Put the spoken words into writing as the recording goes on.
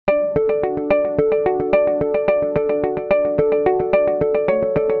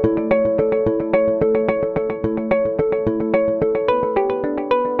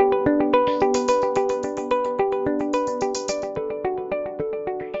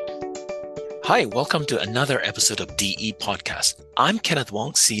Hi, welcome to another episode of DE Podcast. I'm Kenneth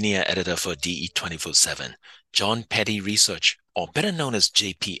Wong, Senior Editor for DE 24/7. John Petty Research, or better known as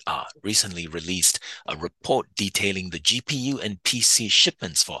JPR, recently released a report detailing the GPU and PC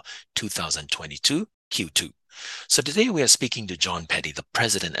shipments for 2022 Q2. So today we are speaking to John Petty, the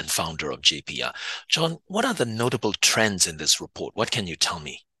president and founder of JPR. John, what are the notable trends in this report? What can you tell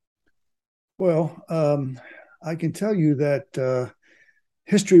me? Well, I can tell you that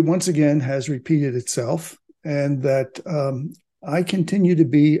history once again has repeated itself, and that I continue to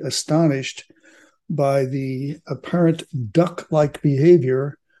be astonished by the apparent duck-like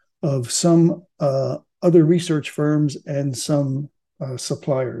behavior of some other research firms and some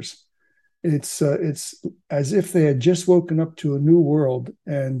suppliers. It's as if they had just woken up to a new world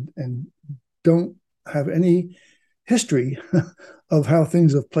and don't have any history of how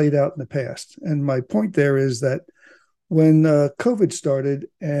things have played out in the past. And my point there is that when COVID started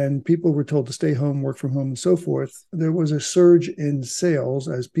and people were told to stay home, work from home, and so forth, there was a surge in sales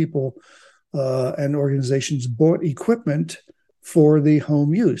as people and organizations bought equipment for the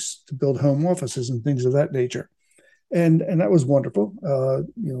home use to build home offices and things of that nature. And that was wonderful,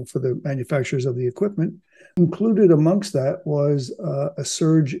 for the manufacturers of the equipment. Included amongst that was a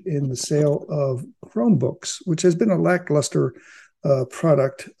surge in the sale of Chromebooks, which has been a lackluster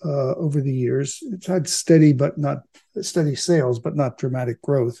product over the years. It's had steady sales, but not dramatic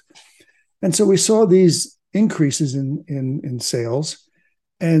growth. And so we saw these increases in sales.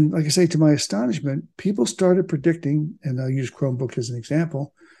 And like I say, to my astonishment, people started predicting, and I'll use Chromebook as an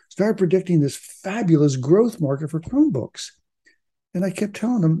example, started predicting this fabulous growth market for Chromebooks. And I kept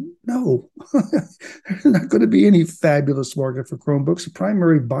telling them, no, there's not going to be any fabulous market for Chromebooks. The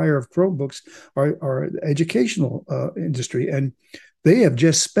primary buyer of Chromebooks are the educational industry. And they have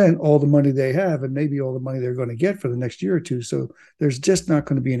just spent all the money they have and maybe all the money they're going to get for the next year or two. So there's just not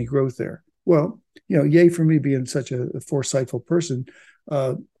going to be any growth there. Well, yay for me being such a foresightful person.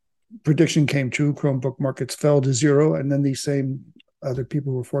 Prediction came true. Chromebook markets fell to zero. And then these same other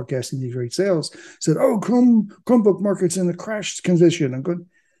people who were forecasting these great sales said, oh, Chromebook market's in a crash condition. I'm going,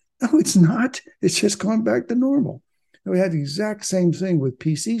 no, it's not. It's just gone back to normal. And we had the exact same thing with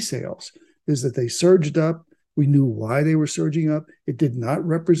PC sales, is that they surged up. We knew why they were surging up. It did not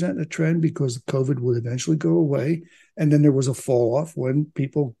represent a trend because COVID would eventually go away. And then there was a fall off when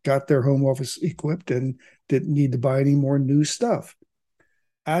people got their home office equipped and didn't need to buy any more new stuff.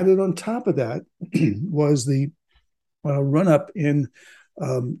 Added on top of that was the run up in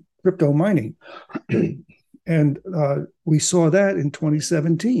crypto mining. And we saw that in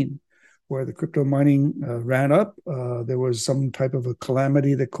 2017, where the crypto mining ran up. There was some type of a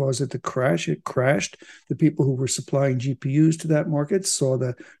calamity that caused it to crash. It crashed. The people who were supplying GPUs to that market saw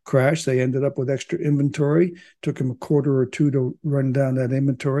the crash. They ended up with extra inventory. Took them a quarter or two to run down that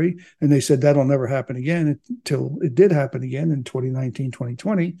inventory. And they said that'll never happen again until it did happen again in 2019,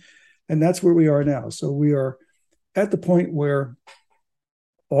 2020. And that's where we are now. So we are at the point where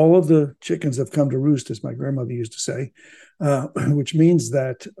all of the chickens have come to roost, as my grandmother used to say, which means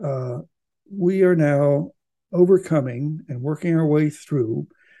that we are now overcoming and working our way through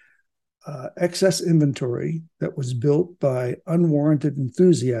excess inventory that was built by unwarranted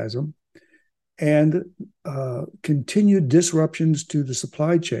enthusiasm and continued disruptions to the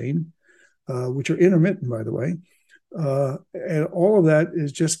supply chain, which are intermittent, by the way. And all of that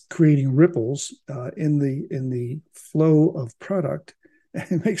is just creating ripples in the flow of product.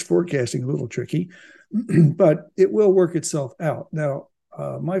 It makes forecasting a little tricky, but it will work itself out. Now,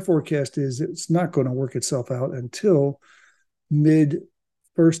 my forecast is it's not going to work itself out until mid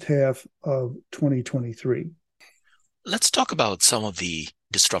first half of 2023. Let's talk about some of the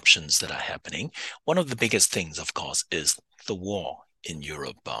disruptions that are happening. One of the biggest things, of course, is the war in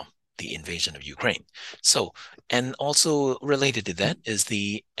Europe, the invasion of Ukraine. So, and also related to that is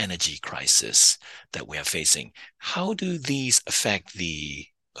the energy crisis that we are facing. How do these affect the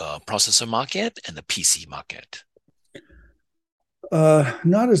processor market and the PC market?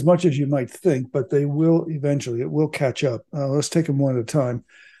 Not as much as you might think, but they will eventually. It will catch up. Let's take them one at a time.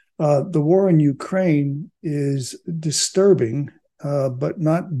 The war in Ukraine is disturbing, but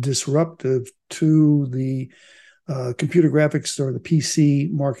not disruptive to the computer graphics or the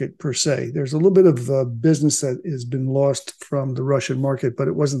PC market per se. There's a little bit of business that has been lost from the Russian market, but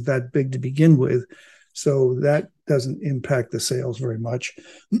it wasn't that big to begin with. So that doesn't impact the sales very much.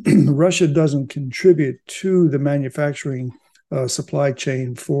 Russia doesn't contribute to the manufacturing supply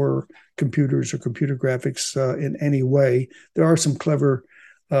chain for computers or computer graphics in any way. There are some clever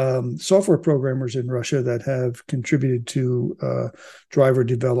software programmers in Russia that have contributed to driver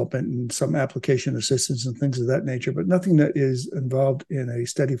development and some application assistance and things of that nature, but nothing that is involved in a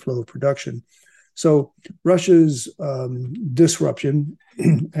steady flow of production. So Russia's disruption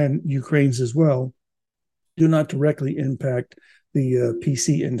and Ukraine's as well do not directly impact the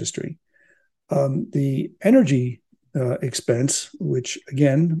PC industry. The energy expense, which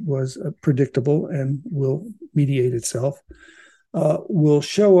again was predictable and will mediate itself, will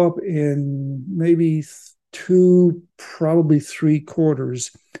show up in maybe two, probably 3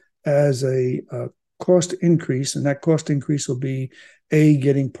 quarters as a cost increase. And that cost increase will be A,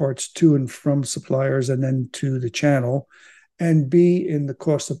 getting parts to and from suppliers and then to the channel, and B, in the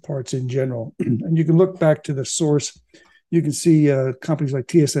cost of parts in general. And you can look back to the source. You can see companies like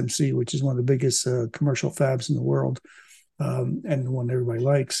TSMC, which is one of the biggest commercial fabs in the world, and the one everybody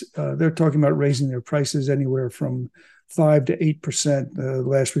likes. They're talking about raising their prices anywhere from 5 to 8%. The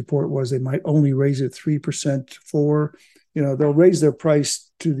last report was they might only raise it 3%. They'll raise their price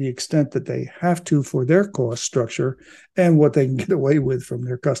to the extent that they have to for their cost structure and what they can get away with from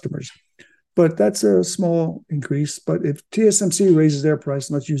their customers. But that's a small increase. But if TSMC raises their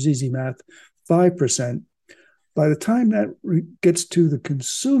price, let's use easy math, 5%, by the time that gets to the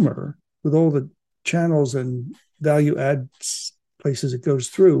consumer with all the channels and value add places it goes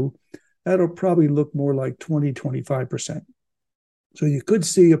through, that'll probably look more like 20, 25%. So you could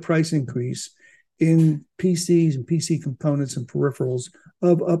see a price increase in PCs and PC components and peripherals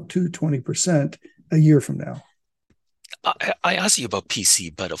of up to 20% a year from now. I asked you about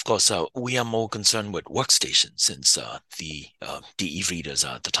PC, but of course, we are more concerned with workstations since the DE readers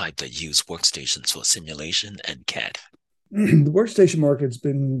are the type that use workstations for simulation and CAD. The workstation market's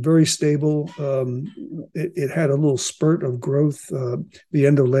been very stable. It had a little spurt of growth the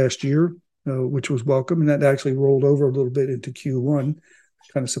end of last year, which was welcome, and that actually rolled over a little bit into Q1.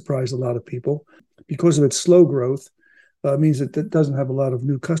 Kind of surprised a lot of people. Because of its slow growth, means that it doesn't have a lot of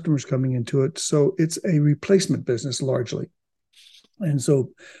new customers coming into it. So it's a replacement business largely. And so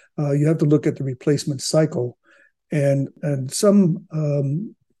you have to look at the replacement cycle. And some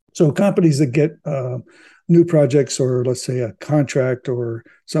so companies that get new projects, or let's say a contract or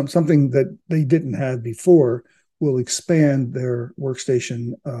something that they didn't have before, will expand their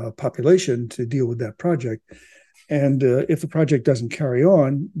workstation population to deal with that project. And if the project doesn't carry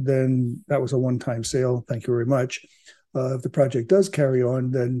on, then that was a one-time sale. Thank you very much. If the project does carry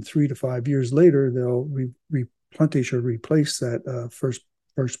on, then 3 to 5 years later, they'll replenish or replace that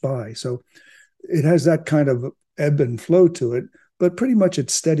first buy. So it has that kind of ebb and flow to it, but pretty much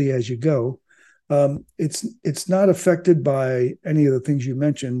it's steady as you go. It's not affected by any of the things you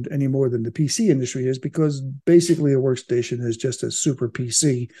mentioned any more than the PC industry is, because basically a workstation is just a super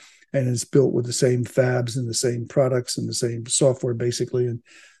PC, and it's built with the same fabs and the same products and the same software, basically. And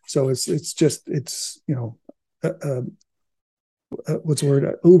so it's what's the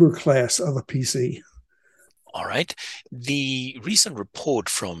word? Uber class of a PC. All right. The recent report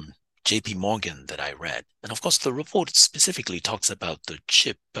from JP Morgan that I read, and of course the report specifically talks about the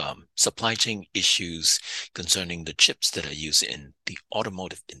chip supply chain issues concerning the chips that are used in the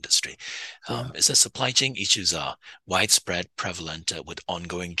automotive industry. Is that supply chain issues are widespread, prevalent, with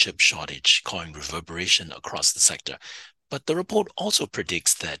ongoing chip shortage causing reverberation across the sector. But the report also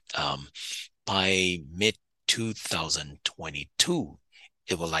predicts that by mid-2022,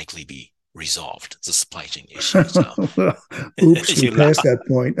 it will likely be resolved, the supply chain issues. Oops, we passed that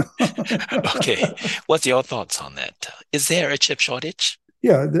point. Okay. What's your thoughts on that? Is there a chip shortage?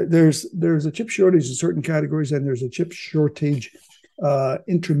 Yeah, there's a chip shortage in certain categories, and there's a chip shortage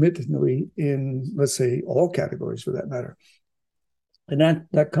intermittently in, let's say, all categories for that matter. And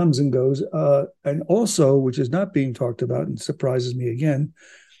that comes and goes. And also, which is not being talked about and surprises me again,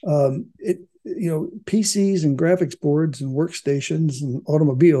 PCs and graphics boards and workstations and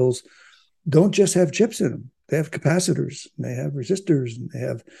automobiles don't just have chips in them. They have capacitors, and they have resistors, and they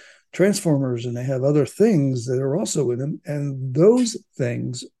have transformers, and they have other things that are also in them. And those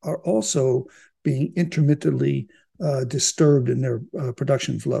things are also being intermittently disturbed in their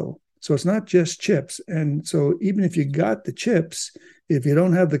production flow. So it's not just chips. And so even if you got the chips, if you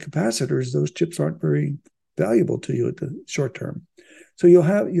don't have the capacitors, those chips aren't very valuable to you at the short term. So you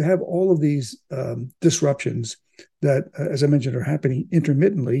have all of these disruptions that, as I mentioned, are happening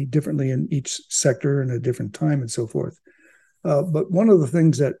intermittently, differently in each sector and at a different time and so forth. But one of the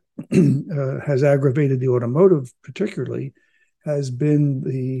things that has aggravated the automotive particularly has been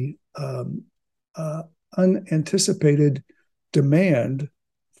the unanticipated demand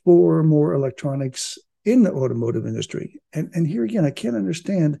for more electronics in the automotive industry. And here again, I can't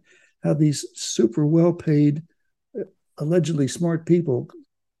understand how these super well-paid, allegedly smart people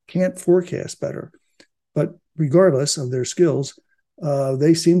can't forecast better. But regardless of their skills,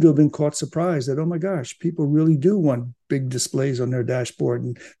 they seem to have been caught surprised that, oh my gosh, people really do want big displays on their dashboard,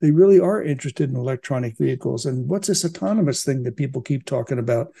 and they really are interested in electronic vehicles. And what's this autonomous thing that people keep talking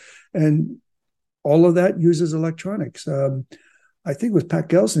about? And all of that uses electronics. I think it was Pat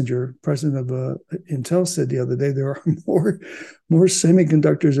Gelsinger, president of Intel, said the other day there are more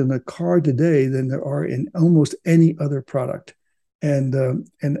semiconductors in the car today than there are in almost any other product, and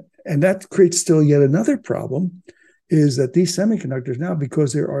that creates still yet another problem, is that these semiconductors now,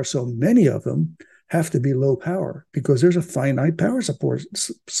 because there are so many of them, have to be low power because there's a finite power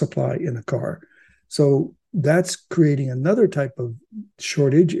supply in a car. So that's creating another type of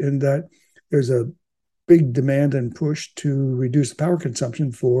shortage, in that there's a big demand and push to reduce the power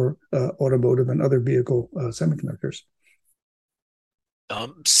consumption for automotive and other vehicle semiconductors.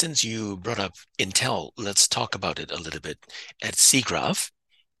 Since you brought up Intel, let's talk about it a little bit. At SIGGRAPH,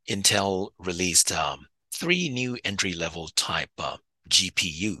 Intel released 3 new entry-level type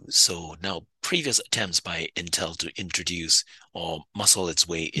GPUs. So now previous attempts by Intel to introduce or muscle its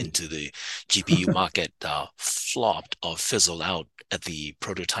way into the GPU market flopped or fizzled out at the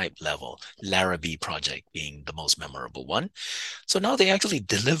prototype level, Larrabee project being the most memorable one. So now they actually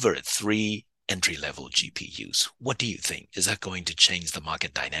delivered 3 entry-level GPUs. What do you think? Is that going to change the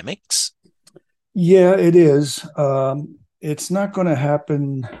market dynamics? Yeah, it is. It's not going to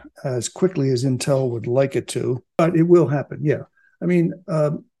happen as quickly as Intel would like it to, but it will happen. Yeah. I mean,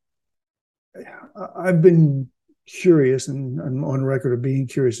 I've been curious, and I'm on record of being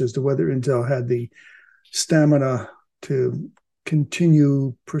curious as to whether Intel had the stamina to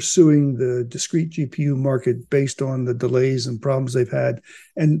continue pursuing the discrete GPU market based on the delays and problems they've had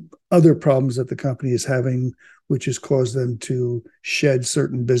and other problems that the company is having, which has caused them to shed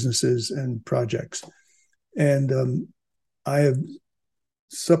certain businesses and projects. And I have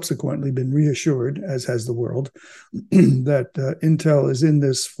subsequently been reassured, as has the world, that Intel is in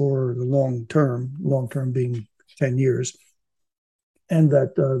this for the long term being 10 years, and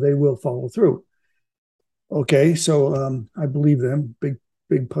that they will follow through. Okay, so I believe them.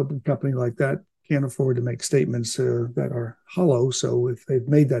 Big public company like that can't afford to make statements that are hollow. So if they've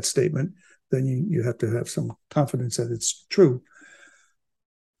made that statement, then you have to have some confidence that it's true.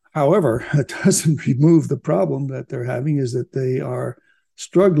 However, it doesn't remove the problem that they're having, is that they are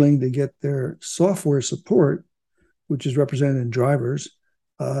struggling to get their software support, which is represented in drivers,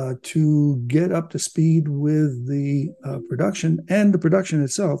 to get up to speed with the production, and the production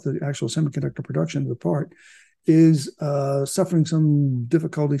itself, the actual semiconductor production of the part, is suffering some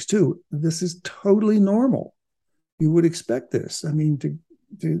difficulties too. This is totally normal. You would expect this. I mean,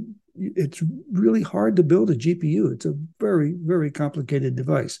 it's really hard to build a GPU. It's a very, very complicated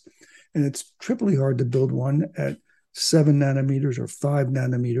device. And it's triply hard to build one at 7 nanometers or 5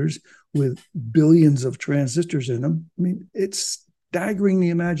 nanometers with billions of transistors in them. I mean, it's staggering the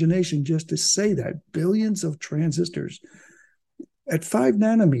imagination just to say that. Billions of transistors. At 5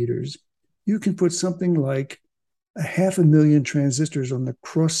 nanometers, you can put something like 500,000 transistors on the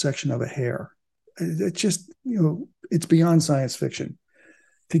cross section of a hair. It's just, it's beyond science fiction.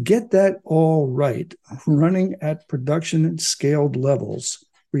 To get that all right, running at production scaled levels,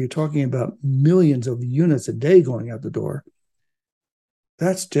 where you're talking about millions of units a day going out the door,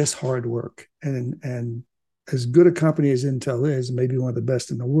 that's just hard work. And as good a company as Intel is, maybe one of the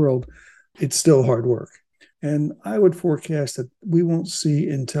best in the world, it's still hard work. And I would forecast that we won't see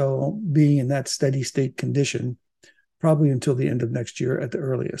Intel being in that steady state condition probably until the end of next year at the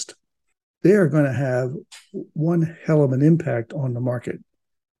earliest. They are going to have one hell of an impact on the market.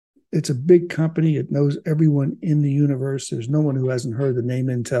 It's a big company. It knows everyone in the universe. There's no one who hasn't heard the name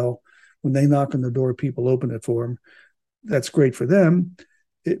Intel. When they knock on the door, people open it for them. That's great for them.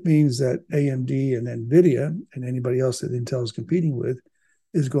 It means that AMD and NVIDIA and anybody else that Intel is competing with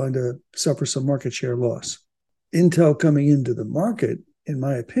is going to suffer some market share loss. Intel coming into the market, in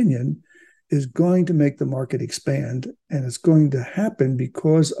my opinion, is going to make the market expand, and it's going to happen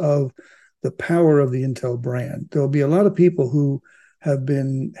because of the power of the Intel brand. There'll be a lot of people who have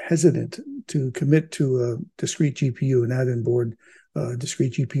been hesitant to commit to a discrete GPU, an add-in board,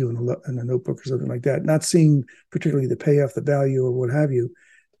 discrete GPU in a notebook or something like that, not seeing particularly the payoff, the value, or what have you.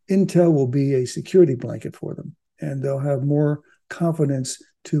 Intel will be a security blanket for them, and they'll have more confidence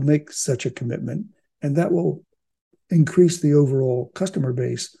to make such a commitment, and that will increase the overall customer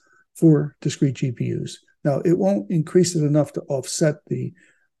base for discrete GPUs. Now, it won't increase it enough to offset the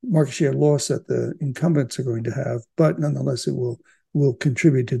market share loss that the incumbents are going to have, but nonetheless, it will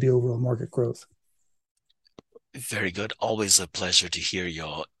contribute to the overall market growth. Very good. Always a pleasure to hear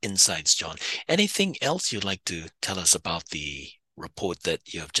your insights, John. Anything else you'd like to tell us about the report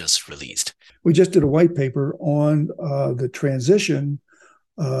that you have just released? We just did a white paper on the transition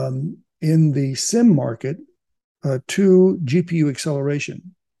in the SIM market to GPU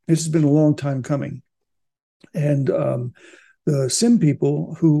acceleration. This has been a long time coming. And the SIM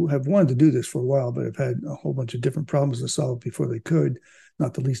people who have wanted to do this for a while, but have had a whole bunch of different problems to solve before they could,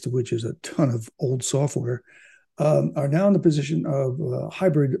 not the least of which is a ton of old software, are now in the position of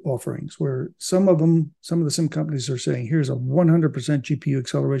hybrid offerings, where some of the SIM companies are saying, here's a 100% GPU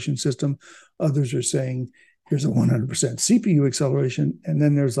acceleration system. Others are saying, here's a 100% CPU acceleration. And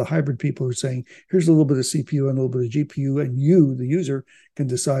then there's the hybrid people who are saying, here's a little bit of CPU and a little bit of GPU, and you, the user, can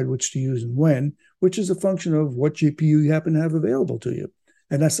decide which to use and when, which is a function of what GPU you happen to have available to you.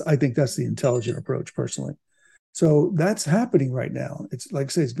 And I think that's the intelligent approach, personally. So that's happening right now. It's like I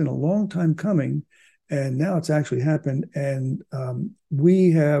say, it's been a long time coming, and now it's actually happened. And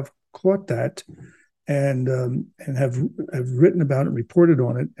we have caught that and have written about it, reported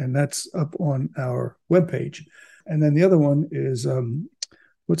on it, and that's up on our webpage. And then the other one is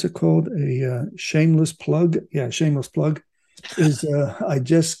what's it called? A shameless plug. Yeah, shameless plug is I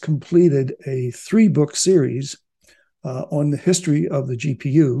just completed a 3-book series on the history of the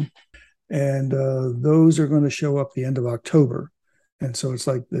GPU, and those are going to show up the end of October. And so it's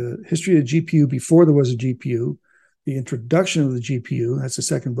like the history of the GPU before there was a GPU, the introduction of the GPU, that's the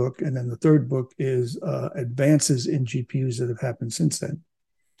second book. And then the third book is advances in GPUs that have happened since then.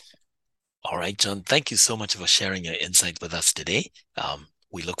 All right, John, thank you so much for sharing your insight with us today.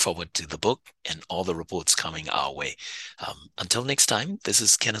 We look forward to the book and all the reports coming our way. Until next time, this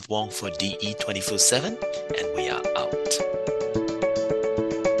is Kenneth Wong for DE 24/7, and we are out.